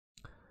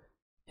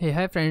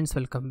Hi friends,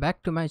 welcome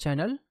back to my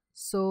channel.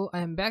 So I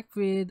am back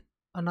with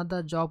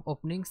another job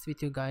openings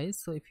with you guys.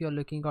 So if you are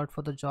looking out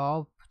for the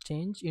job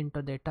change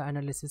into data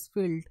analysis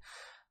field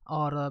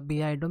or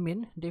BI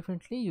domain,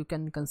 definitely you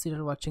can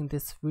consider watching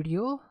this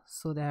video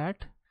so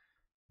that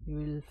you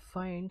will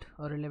find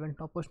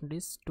relevant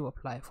opportunities to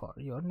apply for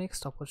your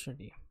next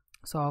opportunity.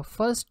 So our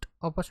first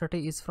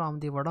opportunity is from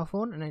the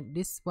Vodafone, and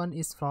this one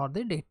is for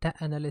the data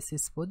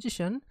analysis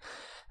position,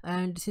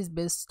 and this is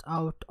based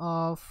out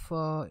of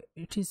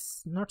it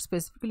is not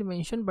specifically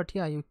mentioned, but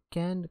yeah, you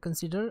can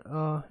consider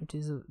it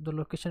is the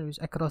location is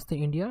across the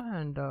India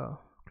and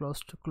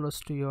close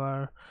to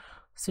your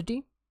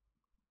city.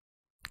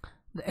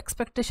 The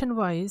expectation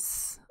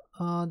wise,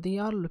 they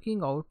are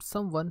looking out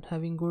someone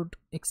having good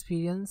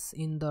experience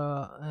in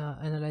the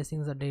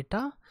analyzing the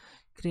data,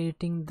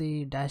 creating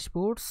the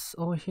dashboards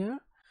over here,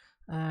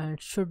 and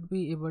should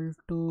be able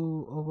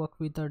to work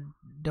with the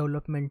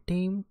development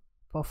team,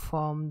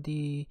 perform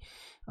the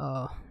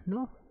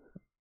no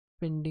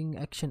pending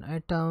action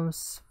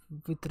items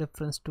with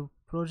reference to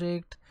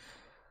project,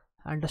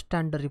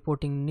 understand the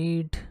reporting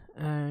need,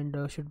 and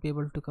should be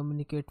able to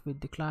communicate with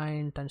the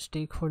client and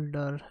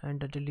stakeholder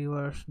and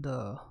deliver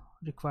the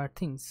required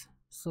things.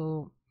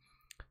 So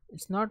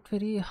it's not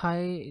very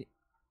high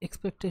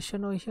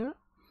expectation over here,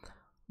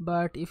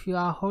 but if you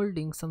are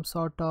holding some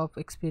sort of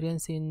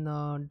experience in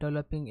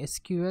developing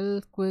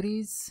SQL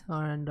queries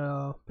and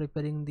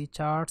preparing the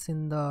charts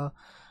in the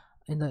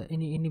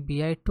any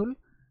BI tool,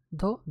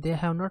 though they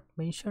have not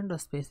mentioned a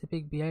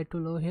specific BI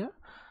tool over here,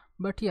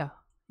 but yeah,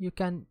 you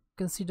can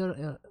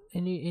consider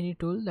any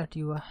tool that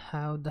you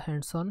have the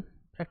hands-on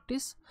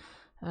practice,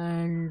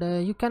 and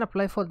you can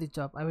apply for the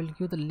job. I will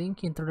give the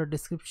link into the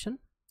description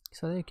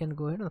so that you can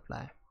go ahead and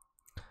apply.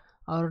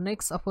 Our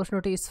next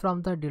opportunity is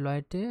from the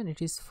Deloitte, and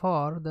it is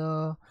for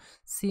the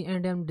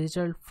C&M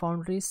Digital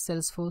Foundries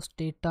Salesforce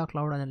Data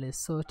Cloud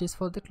Analyst. So it is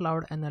for the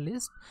cloud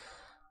analyst,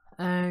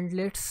 and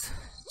let's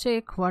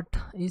check what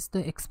is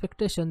the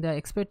expectation. They are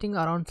expecting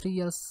around 3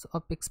 years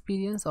of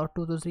experience or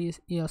 2 to 3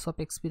 years of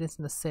experience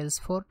in the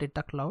Salesforce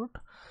data cloud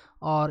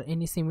or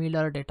any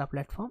similar data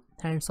platform,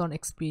 hands-on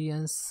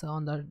experience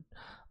on the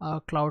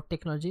cloud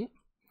technology,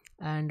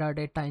 and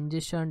data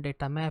ingestion,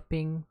 data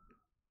mapping,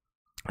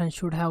 and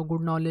should have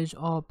good knowledge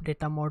of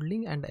data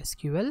modeling and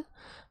SQL,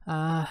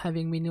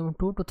 having minimum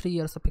 2 to 3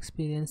 years of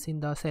experience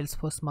in the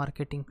Salesforce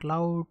marketing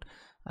cloud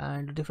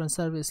and different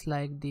service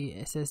like the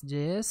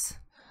SSJS.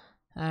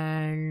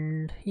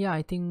 And yeah,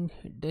 I think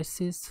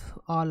this is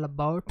all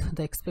about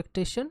the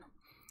expectation.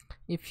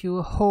 If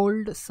you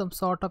hold some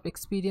sort of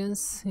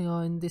experience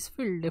in this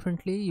field,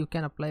 definitely you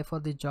can apply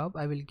for the job.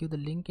 I will give the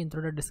link into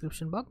the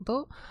description box,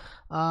 though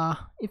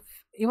if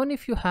even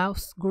if you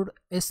have good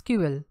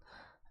SQL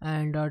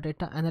and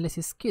data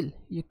analysis skill,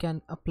 you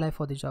can apply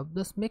for the job.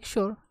 Just make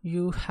sure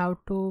you have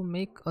to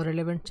make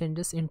relevant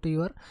changes into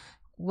your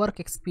work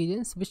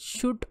experience, which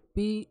should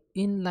be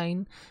in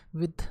line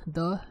with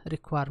the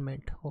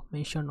requirement of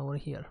mentioned over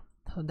here.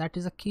 So that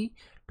is a key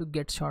to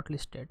get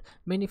shortlisted.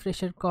 Many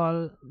freshers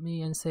call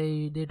me and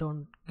say they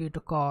don't get a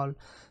call,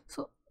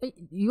 so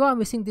you are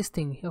missing this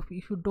thing.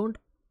 If you don't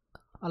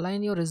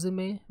align your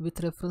resume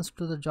with reference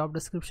to the job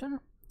description,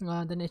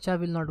 then HR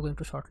will not going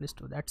to shortlist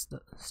you. That's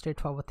the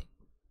straightforward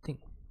thing.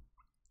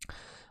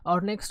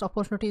 Our next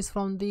opportunity is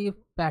from the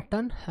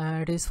pattern,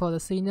 and it is for the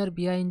senior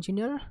BI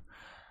engineer,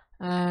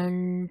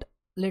 and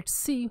let's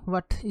see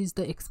what is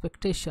the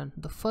expectation.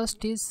 The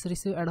first is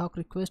receive ad hoc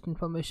request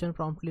information,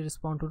 promptly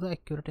respond to the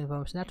accurate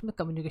information. That's the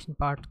communication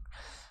part.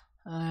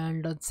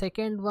 And the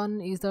second one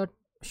is that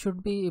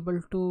should be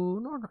able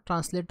to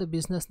translate the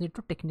business need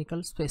to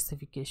technical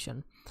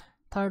specification.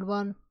 Third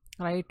one,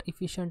 write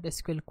efficient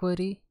SQL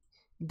query,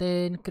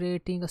 then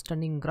creating a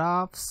stunning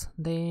graphs,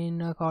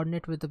 then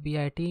coordinate with the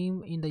BI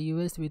team in the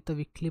US with the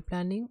weekly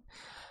planning.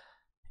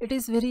 It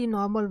is very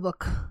normal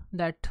work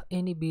that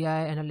any BI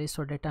analyst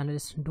or data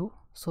analyst do.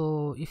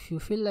 So if you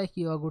feel like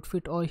you are a good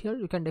fit over here,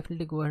 you can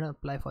definitely go ahead and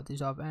apply for the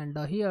job. And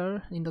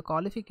here in the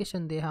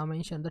qualification they have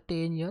mentioned the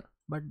 10 year,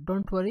 but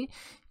don't worry,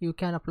 you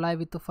can apply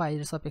with the 5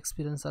 years of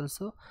experience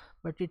also,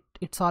 but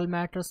it's all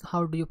matters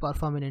how do you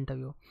perform in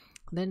interview.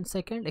 Then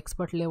second,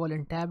 expert level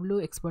in Tableau,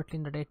 expert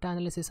in the data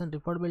analysis and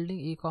report building,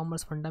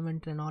 e-commerce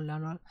fundamental and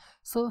all.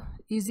 So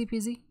easy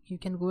peasy, you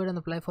can go ahead and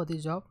apply for the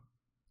job.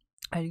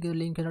 I'll give a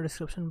link in the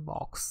description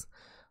box.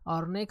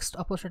 Our next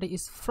opportunity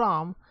is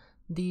from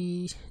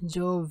the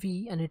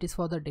JoVE, and it is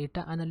for the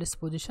data analyst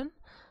position,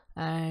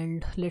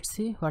 and let's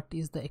see what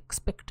is the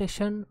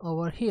expectation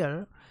over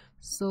here.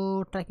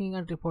 So tracking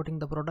and reporting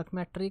the product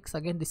metrics,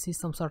 again this is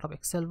some sort of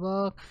Excel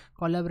work,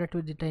 collaborate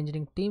with data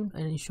engineering team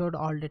and ensure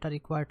all data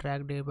required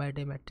track day by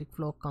day metric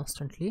flow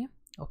constantly.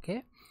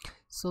 Okay,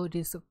 so it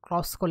is a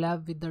cross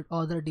collab with the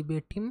other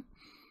debate team.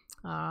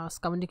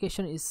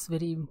 Communication is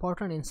very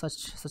important in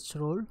such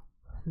role.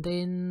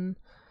 Then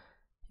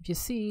if you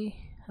see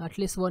at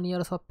least 1 year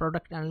of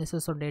product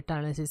analysis or data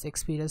analysis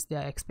experience they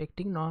are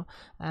expecting now,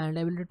 and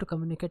ability to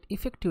communicate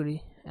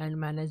effectively and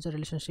manage the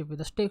relationship with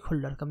the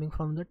stakeholder coming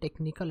from the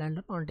technical and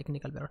the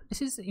non-technical background.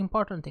 This is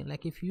important thing,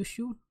 like if you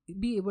should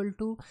be able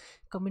to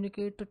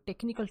communicate the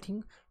technical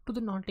thing to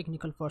the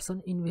non-technical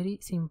person in very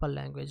simple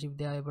language if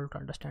they are able to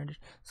understand it.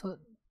 So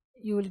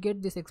you will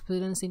get this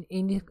experience in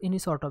any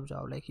sort of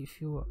job, like if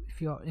you're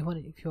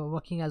even if you're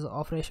working as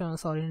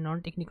operations or in a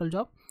non-technical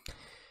job,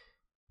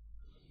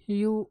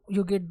 you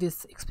get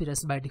this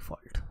experience by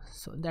default.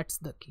 So that's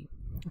the key.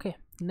 Okay,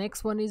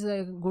 next one is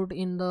good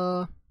in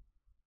the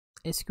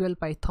SQL,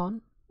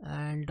 Python,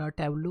 and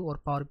Tableau or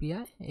Power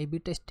BI, A/B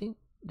testing.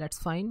 That's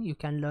fine, you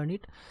can learn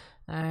it,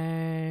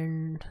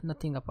 and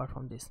nothing apart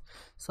from this.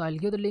 So I'll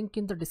give the link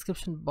in the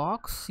description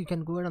box. You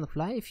can go ahead and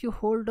apply. If you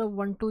hold a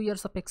 1-2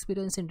 years of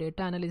experience in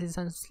data analysis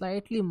and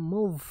slightly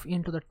move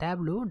into the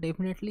Tableau,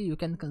 definitely you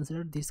can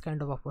consider this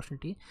kind of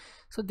opportunity.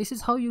 So this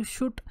is how you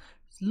should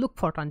look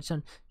for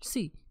transition.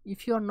 See,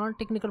 if you are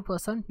non-technical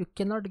person, you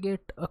cannot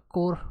get a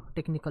core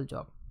technical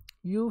job.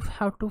 You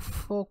have to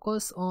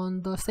focus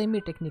on the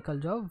semi-technical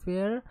job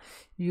where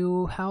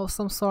you have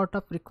some sort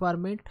of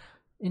requirement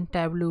in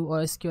Tableau or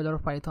SQL or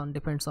Python,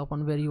 depends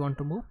upon where you want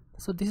to move.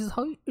 So this is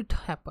how it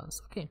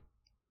happens. Okay,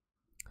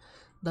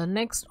 the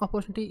next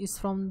opportunity is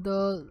from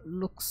the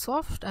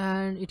Luxoft,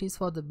 and it is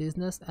for the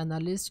business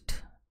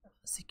analyst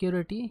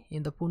security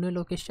in the Pune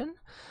location.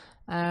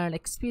 And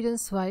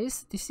experience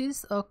wise, this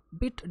is a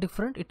bit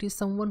different. It is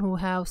someone who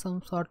have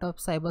some sort of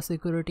cyber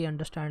security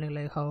understanding,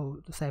 like how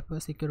the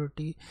cyber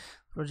security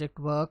project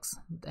works,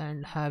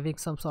 and having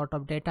some sort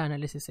of data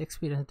analysis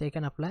experience they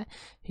can apply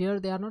here.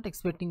 They are not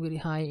expecting very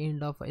high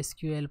end of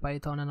SQL,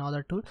 Python and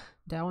other tool.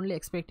 They are only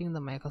expecting the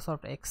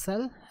Microsoft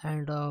Excel,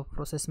 and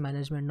process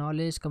management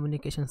knowledge,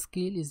 communication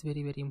skill is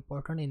very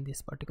important in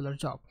this particular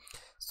job.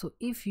 So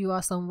if you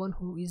are someone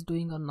who is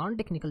doing a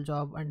non-technical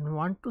job and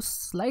want to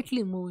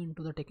slightly move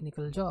into the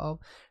technical job,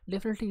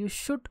 definitely you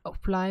should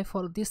apply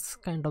for this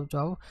kind of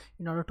job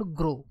in order to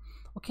grow.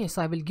 Okay,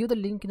 so I will give the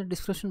link in the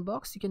description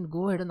box. You can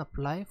go ahead and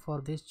apply for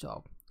this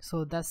job.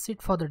 So that's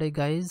it for the day,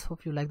 guys.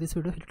 Hope you like this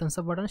video. Hit the thumbs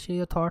up button, share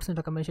your thoughts in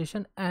the comment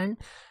section, and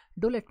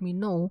do let me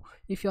know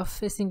if you are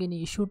facing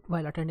any issue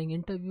while attending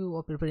interview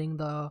or preparing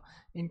the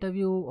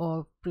interview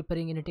or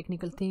preparing any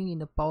technical thing in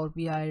the Power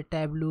BI,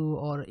 Tableau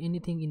or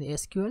anything in the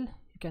SQL.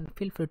 You can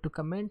feel free to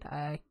comment.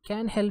 I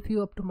can help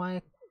you up to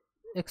my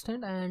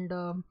extent, and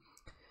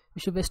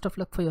wish you best of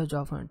luck for your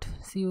job hunt.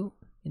 See you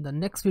in the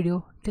next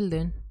video. Till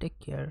then, take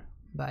care.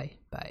 Bye.